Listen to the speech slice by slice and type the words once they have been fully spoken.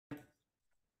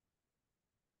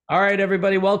All right,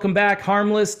 everybody, welcome back.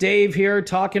 Harmless Dave here,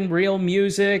 talking real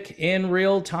music in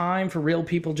real time for real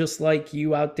people just like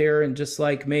you out there and just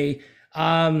like me.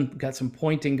 Got some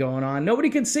pointing going on. Nobody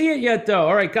can see it yet, though.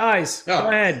 All right, guys, go Oh,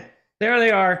 ahead. There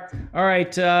they are. All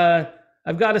right,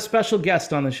 I've got a special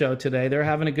guest on the show today. They're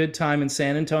having a good time in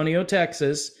San Antonio,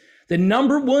 Texas. The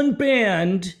number one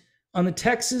band on the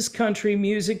Texas country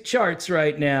music charts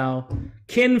right now,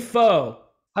 Faux.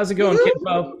 How's it going,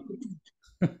 Faux?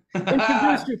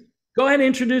 Introduce your, Go ahead and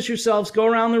introduce yourselves. Go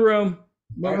around the room.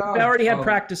 right Well, we on. already had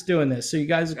practice doing this, so you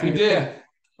guys We can. did.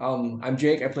 I'm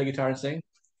Jake. I play guitar and sing.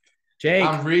 Jake,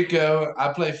 I'm Rico.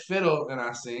 I play fiddle and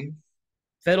I sing.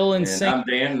 fiddle and And sing. I'm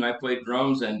Dan, and I play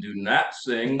drums and do not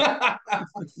sing.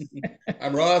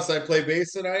 I'm Ross. I play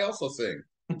bass and I also sing.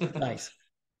 Nice.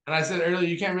 And I said earlier,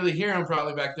 you can't really hear him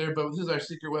probably back there, but this is our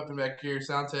secret weapon back here,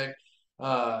 sound tech,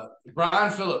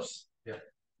 Brian Phillips.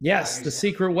 Yes, the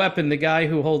secret weapon, the guy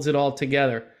who holds it all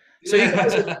together. So you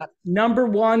guys are number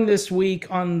one this week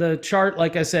on the chart.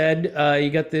 Like I said, you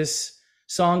got this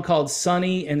song called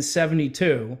 "Sunny and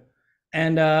 72."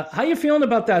 And how you feeling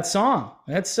about that song?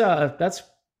 That's got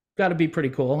to be pretty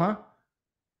cool, huh?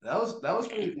 That was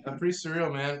pretty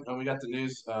surreal, man. When we got the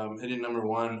news hitting number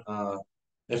one,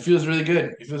 it feels really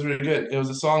good. It feels really good. It was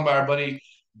a song by our buddy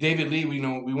David Lee.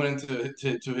 We went to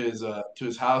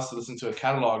his house to listen to a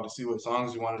catalog to see what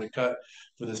songs we wanted to cut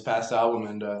for this past album,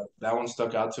 and that one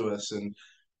stuck out to us. And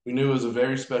we knew it was a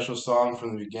very special song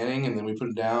from the beginning, and then we put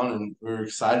it down, and we were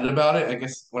excited about it. I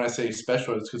guess when I say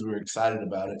special, it's because we were excited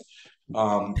about it.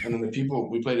 And then the people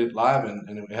we played it live,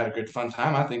 and we had a good fun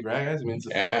time. I think, right, guys? I mean, it's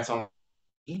a fun song.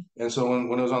 And so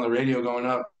when it was on the radio going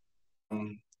up,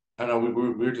 I know we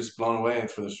were just blown away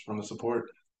from the support.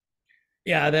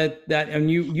 Yeah,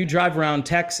 and you drive around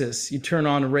Texas, you turn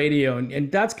on the radio,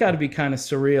 and that's got to be kind of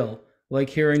surreal, like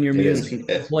hearing your music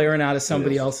blaring out of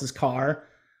somebody else's car,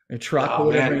 a truck, or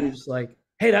whatever. And you're just like,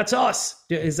 hey, that's us.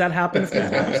 Is that happening?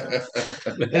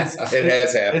 It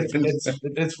has happened.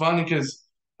 It's funny because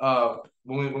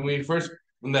when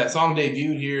that song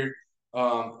debuted here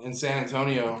in San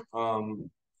Antonio,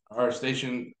 our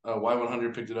station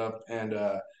Y100 picked it up, and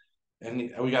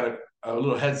we got a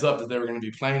little heads up that they were going to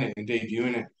be playing it and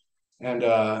debuting it. And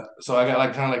so I got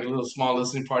like kind of like a little small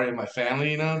listening party of my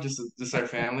family, just our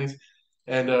families.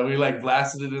 And we like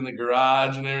blasted it in the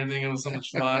garage and everything. It was so much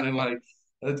fun. And like,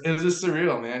 it was just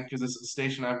surreal, man, because it's a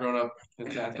station I've grown up in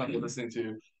San Antonio listening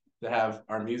to have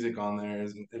our music on there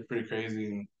is it's pretty crazy.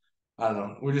 And I don't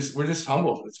know, we're just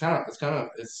humbled. It's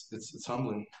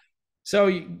humbling. So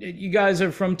you guys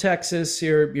are from Texas.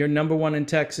 You're number one in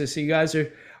Texas. You guys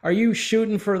are you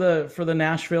shooting for the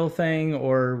Nashville thing,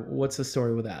 or what's the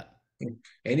story with that?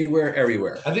 Anywhere,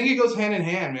 everywhere. I think it goes hand in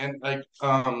hand, man. Like,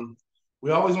 we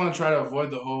always want to try to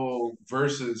avoid the whole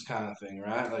versus kind of thing,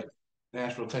 right? Like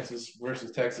Nashville, Texas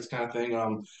versus Texas kind of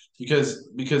thing. Because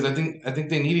I think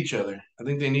they need each other. I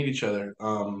think they need each other.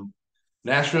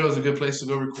 Nashville is a good place to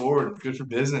go record, good for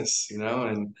business,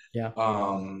 and Yeah.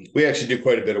 We actually do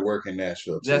quite a bit of work in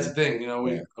Nashville too. That's the thing, a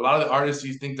lot of the artists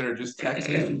you think that are just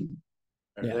Texan,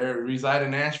 Yeah. they reside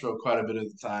in Nashville quite a bit of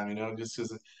the time, just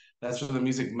because that's where the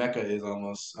music mecca is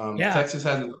almost. Yeah. Texas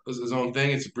has its own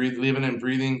thing. It's living and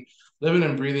breathing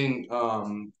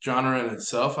genre in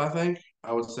itself. I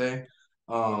would say.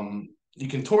 You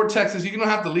can tour Texas. You don't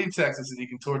have to leave Texas, and you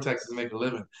can tour Texas and make a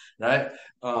living, right?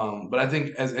 But I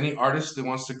think as any artist that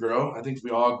wants to grow, I think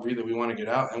we all agree that we want to get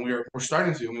out, and we're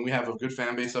starting to. I mean, we have a good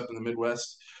fan base up in the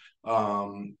Midwest,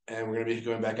 and we're gonna be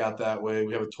going back out that way.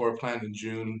 We have a tour planned in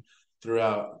June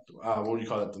throughout what do you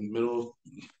call it? The middle,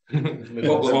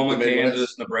 Oklahoma,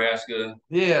 Kansas, Nebraska,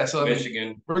 yeah. So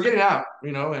Michigan. we're getting out,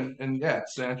 and yeah.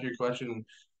 To answer your question,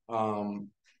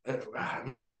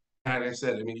 like I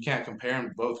said, I mean, you can't compare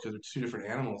them both because they're two different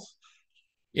animals.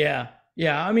 Yeah.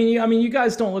 Yeah. I mean, you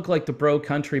guys don't look like the bro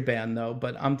country band though,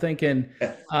 but I'm thinking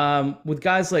with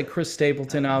guys like Chris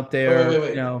Stapleton out there,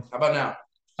 Wait. How about now?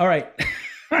 All right.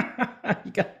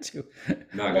 You got to.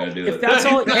 Not gonna do If it. that's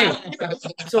all, hey,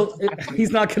 so he's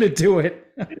not going to do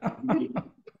it. I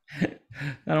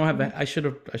don't have that. I should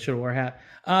have wore a hat.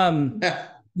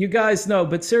 You guys know,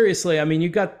 but seriously, I mean, you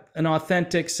got an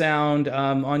authentic sound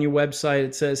on your website.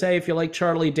 It says, hey, if you like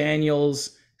Charlie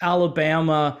Daniels,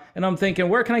 Alabama, and I'm thinking,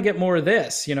 where can I get more of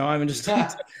this? I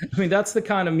mean, that's the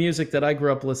kind of music that I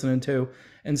grew up listening to.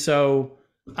 And so,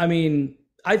 I mean,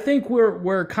 I think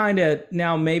we're kind of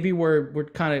now, maybe we're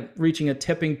kind of reaching a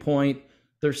tipping point.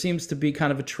 There seems to be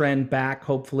kind of a trend back,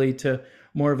 hopefully, to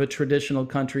more of a traditional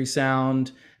country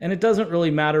sound. And it doesn't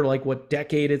really matter like what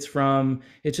decade it's from.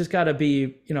 It's just got to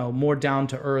be, more down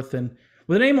to earth. And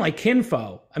with a name like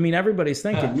Faux, I mean, everybody's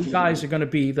thinking you guys are going to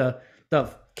be the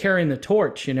carrying the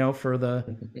torch, for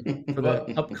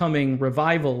the upcoming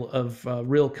revival of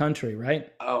real country,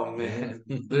 right? Oh man,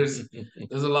 there's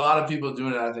a lot of people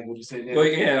doing it. I think. Would you say? Well,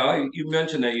 yeah, you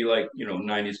mentioned that you like,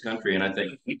 90s country, and I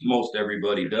think most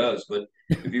everybody does. But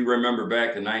if you remember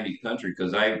back to 90s country,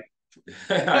 because I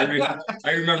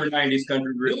remember 90s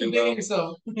country really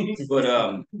well.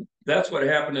 But that's what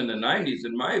happened in the 90s,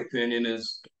 in my opinion,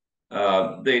 is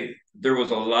there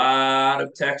was a lot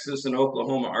of Texas and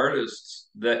Oklahoma artists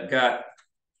that got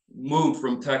moved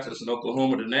from Texas and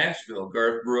Oklahoma to Nashville.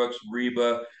 Garth Brooks,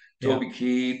 Reba, Toby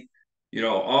Keith,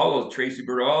 all those Tracy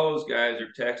Bird, all those guys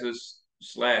are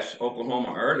Texas/Oklahoma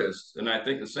artists. And I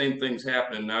think the same thing's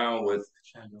happening now with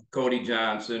Cody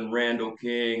Johnson, Randall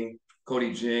King,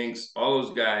 Cody Jinks, all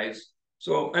those guys.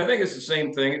 So I think it's the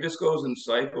same thing. It just goes in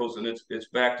cycles, and it's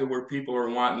back to where people are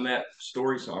wanting that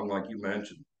story song, like you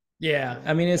mentioned. Yeah,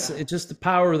 I mean it's just the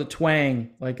power of the twang.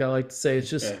 Like I like to say,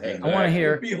 it's just I want to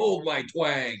hear. Behold my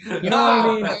twang. You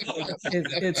know what I mean?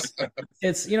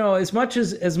 It's as much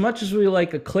as we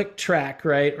like a click track,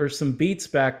 right, or some beats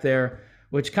back there,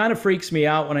 which kind of freaks me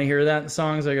out when I hear that in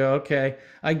songs. I go, okay,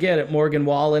 I get it, Morgan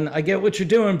Wallen. I get what you're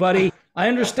doing, buddy. I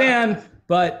understand,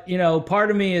 but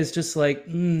part of me is just like,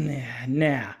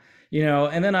 nah.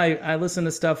 And then I listen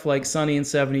to stuff like Sunny and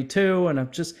 72, and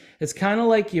it's kind of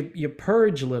like you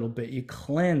purge a little bit, you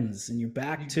cleanse, and you're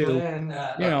back to,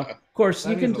 of course,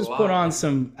 you can just put on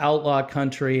some outlaw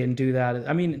country and do that.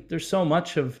 I mean, there's so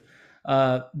much of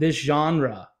this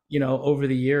genre, over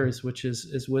the years, which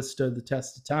has withstood the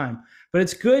test of time. But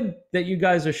it's good that you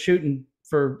guys are shooting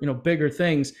for, bigger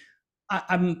things.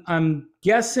 I'm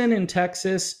guessing in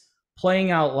Texas,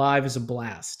 playing out live is a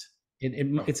blast.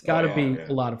 It's got to be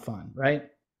a lot of fun, right?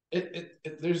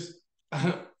 There's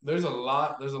a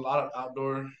lot of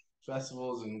outdoor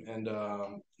festivals and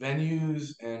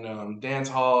venues and dance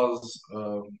halls.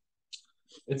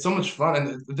 It's so much fun,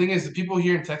 and the thing is, the people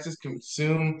here in Texas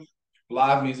consume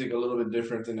live music a little bit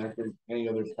different than any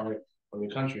other part of the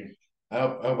country. I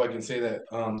hope I can say that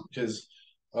because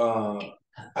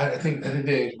I think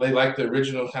they like the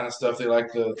original kind of stuff. They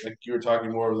like like you were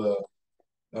talking more of the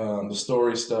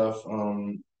story stuff.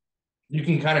 You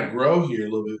can kind of grow here a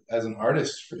little bit as an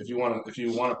artist if you want to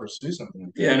pursue something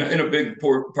like that. Yeah, and a big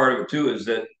part of it too is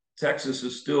that Texas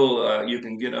is still you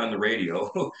can get on the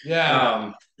radio.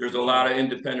 Yeah. There's a lot of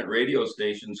independent radio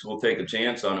stations who will take a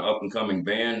chance on an up and coming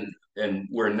band, and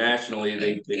where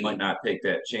nationally they might not take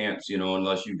that chance,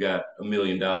 unless you got $1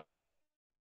 million.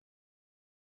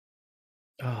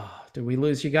 Oh, did we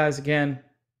lose you guys again?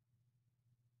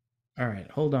 All right,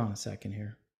 hold on a second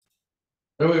here.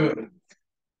 Wait.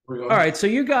 All right, so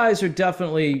you guys are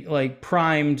definitely like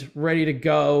primed, ready to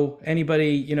go.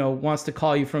 Anybody, wants to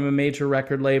call you from a major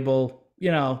record label, they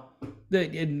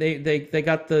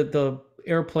got the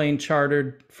airplane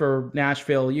chartered for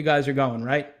Nashville. You guys are going,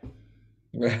 right?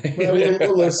 Right.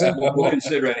 We'll listen. We'll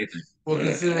consider anything. We'll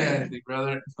consider anything,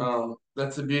 brother.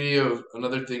 That's the beauty of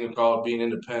another thing we call being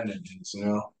independent, is,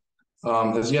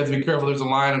 because you have to be careful. There's a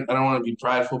line. I don't want to be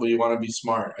prideful, but you want to be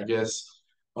smart, I guess.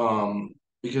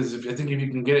 Because I think if you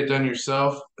can get it done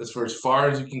yourself, as far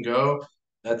as you can go,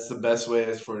 that's the best way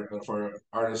as for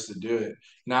artists to do it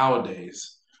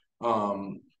nowadays.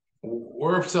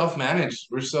 We're self-managed.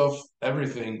 We're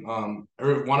self-everything.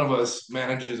 Every one of us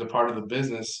manages a part of the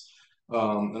business,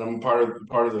 and I'm part of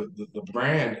the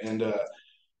brand, and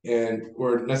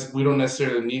we don't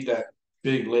necessarily need that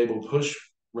big label push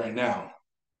right now.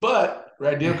 But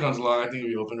right deal comes along, I think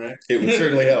we'll be open, right? It would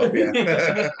certainly help,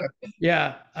 yeah.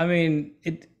 Yeah, I mean,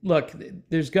 look,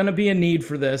 there's going to be a need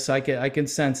for this. I can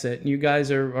sense it. And you guys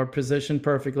are positioned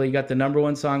perfectly. You got the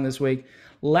 #1 song this week.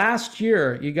 Last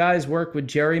year, you guys worked with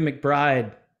Jerry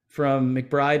McBride from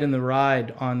McBride and the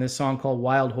Ride on this song called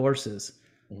Wild Horses.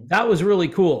 That was really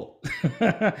cool.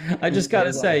 I just got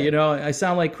to say, I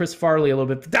sound like Chris Farley a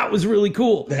little bit, but that was really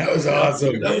cool. That was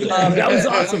awesome. That was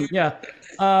awesome. Yeah.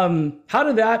 How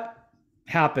did that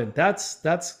happen? That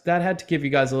had to give you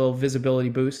guys a little visibility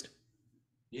boost.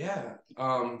 Yeah.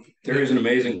 Terry's an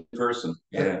amazing person.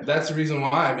 Yeah. That's the reason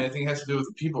why. I mean, I think it has to do with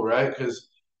the people, right? Because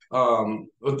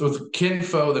with Kin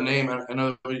Faux, the name, I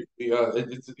know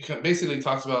it basically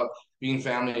talks about being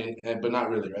family, but not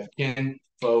really, right? Kin,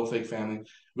 Faux, fake family.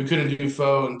 We couldn't do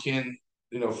Faux and Kin,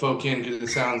 Faux Kin, because it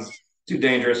sounds too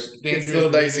dangerous. It's a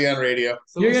little dicey on radio.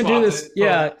 So you're gonna do this,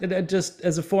 yeah. It just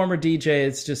as a former DJ,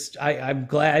 it's just I'm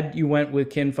glad you went with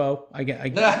Kin Faux.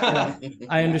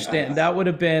 I understand. That would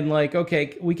have been like,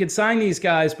 okay, we could sign these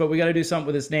guys, but we got to do something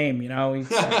with his name,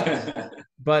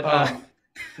 But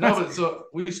no, but so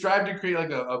we strive to create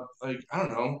like I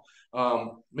don't know.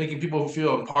 making people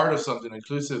feel a part of something,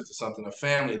 inclusive to something, a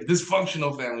family, a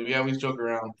dysfunctional family. We always joke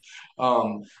around,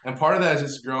 and part of that is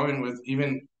just growing with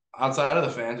even outside of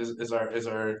the fans is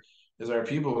our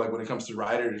people. Like when it comes to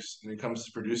writers, when it comes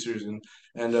to producers, and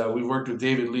we've worked with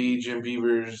David Lee, Jim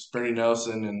Beavers, Bernie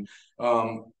Nelson, and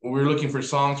we were looking for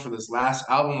songs for this last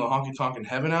album, the Honky Tonk in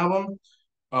Heaven album.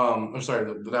 I'm sorry,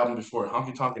 the album before,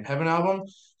 Honky Tonk in Heaven album.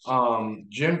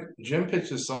 Jim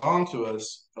pitched a song to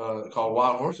us called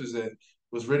Wild Horses that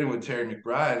was written with Terry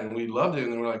McBride, and we loved it.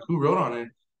 And then we're like, who wrote on it?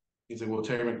 He's like, well,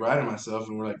 Terry McBride and myself.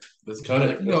 And we're like, let's cut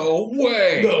it. No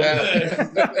way. No way.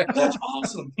 That's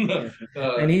awesome.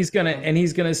 And he's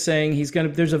gonna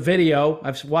sing. There's a video.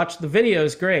 I've watched the video.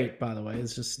 It's great, by the way.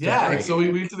 It's just great. So we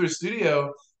went to their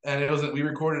studio, and we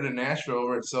recorded in Nashville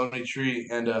over at Sony Tree,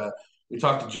 and we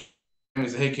talked to Jim. He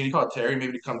said, hey, can you call Terry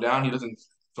maybe to come down? He doesn't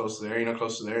close to there,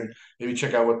 and maybe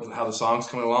check out how the song's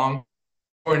coming along.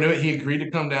 Or knew it, he agreed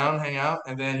to come down, hang out,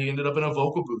 and then he ended up in a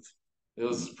vocal booth. It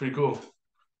was pretty cool.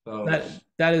 So,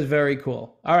 that is very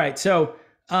cool. All right, so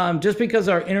just because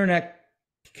our internet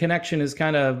connection is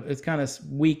kind of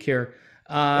weak here,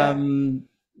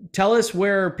 tell us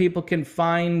where people can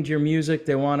find your music.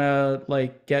 They want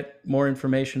to get more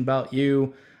information about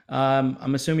you.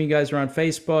 I'm assuming you guys are on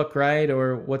Facebook, right?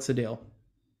 Or what's the deal?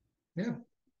 Yeah,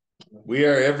 we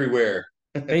are everywhere.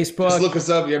 Facebook. Just look us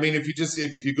up. I mean, if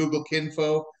you Google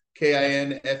Kinfaux,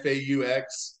 KINFAUX,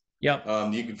 yep.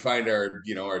 You can find our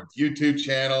YouTube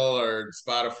channel, our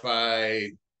Spotify,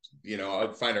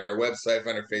 find our website,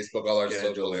 find our Facebook, all our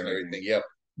socials and everything. Yep.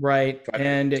 Right.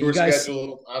 And tour you guys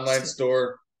schedule, online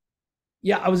store.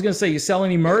 Yeah, I was gonna say, you sell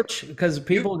any merch? Because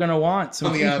people are gonna want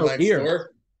some online gear.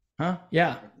 Store. Huh?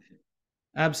 Yeah.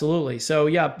 Absolutely. So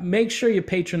yeah, make sure you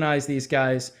patronize these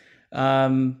guys.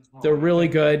 They're really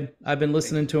good. I've been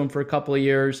listening to them for a couple of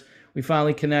years. We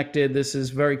finally connected. This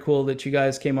is very cool that you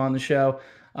guys came on the show.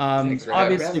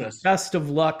 Obviously, best of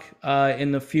luck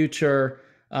in the future.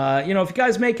 If you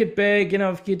guys make it big,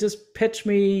 if you just pitch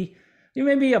me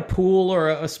maybe a pool or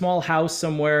a small house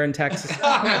somewhere in Texas,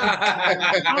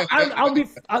 I'll be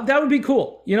that would be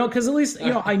cool. Because at least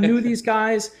I knew these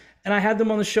guys and I had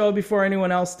them on the show before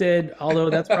anyone else did. Although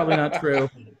that's probably not true.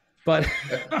 But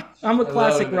I'm a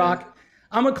classic rock.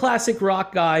 I'm a classic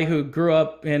rock guy who grew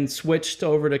up and switched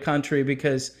over to country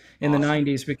because in the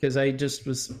 90s, because I just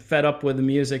was fed up with the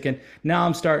music. And now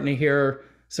I'm starting to hear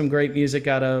some great music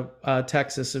out of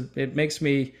Texas. It makes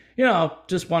me,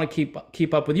 just want to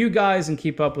keep up with you guys and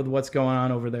keep up with what's going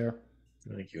on over there.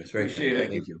 Thank you. It's very cool.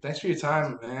 Thank you. Thanks for your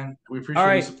time, man. We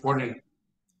appreciate you supporting.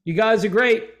 You guys are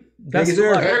great. Thank you,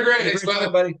 sir. Very great. Thanks,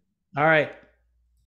 buddy. All right.